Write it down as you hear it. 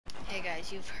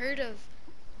guys, you've heard of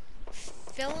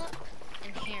Philip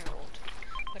and Harold,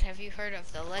 but have you heard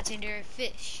of the legendary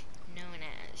fish known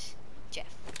as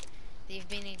Jeff? They've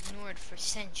been ignored for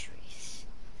centuries.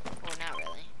 Well, not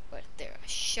really, but they're a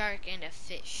shark and a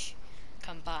fish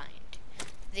combined.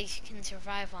 They can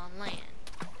survive on land.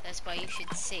 That's why you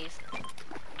should save them.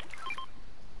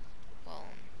 Well,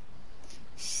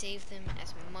 save them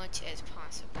as much as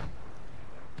possible.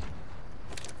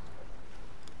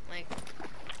 Like,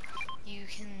 you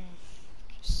can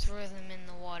throw them in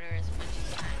the water as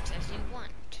much times as you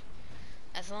want,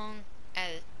 as long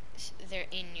as they're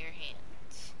in your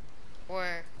hands,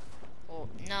 or, well,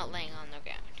 not laying on the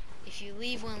ground. If you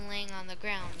leave one laying on the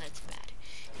ground, that's bad.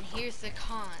 And here's the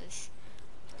cause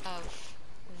of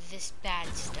this bad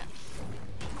stuff.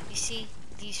 You see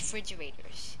these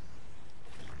refrigerators?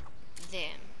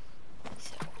 Them.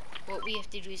 So, what we have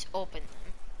to do is open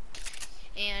them.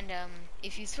 And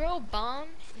if you throw a bomb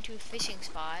into a fishing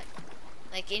spot,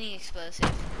 like any explosive,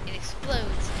 it explodes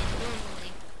and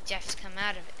normally Jeffs come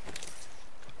out of it.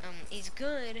 It's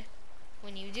good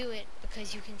when you do it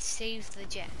because you can save the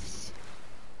Jeffs.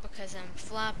 Because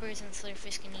floppers and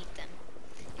slurfish can eat them.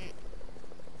 And,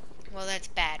 well, that's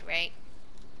bad, right?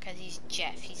 Because he's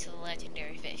Jeff, he's a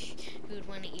legendary fish. Who would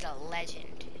want to eat a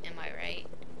legend, am I right?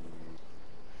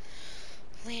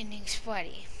 Landing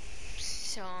spotty.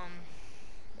 So,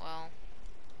 well,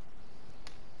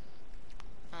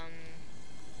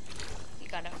 you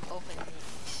gotta open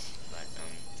these, but,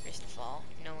 first of all,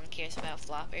 no one cares about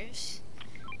floppers.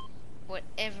 What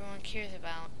everyone cares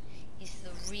about is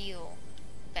the real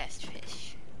best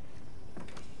fish.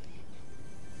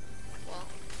 Well,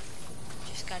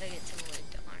 just gotta get to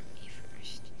the army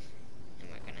first, and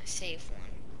we're gonna save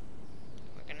one.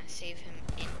 We're gonna save him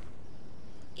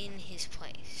in his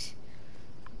place.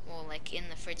 Well, like in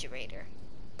the refrigerator.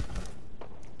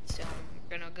 So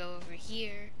we're gonna go over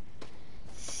here,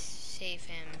 save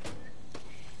him,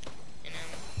 and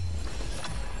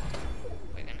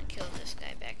we're gonna kill this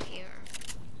guy back here.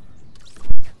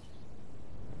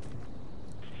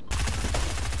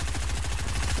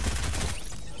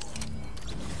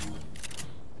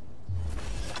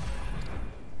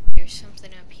 There's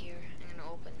something up here. I'm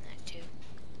gonna open that too.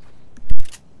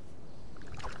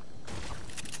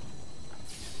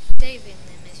 Saving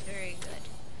them is very good.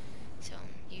 So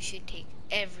you should take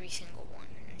every single one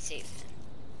and save them.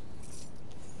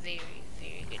 Very,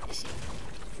 very good to save them.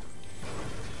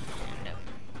 And I'm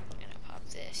gonna pop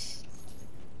this.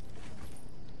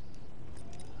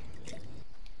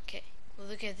 Okay, well,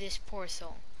 look at this poor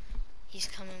soul. He's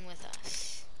coming with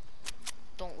us.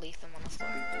 Don't leave them on the floor.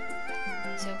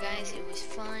 So guys, it was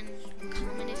fun.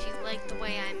 Comment if you liked the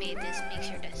way I made this. Make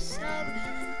sure to sub,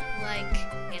 like,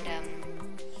 and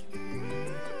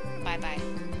bye-bye.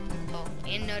 Oh,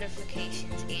 and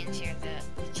notifications, and share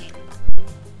the channel.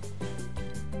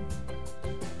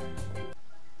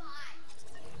 Bye.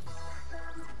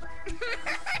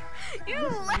 You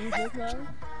laughed.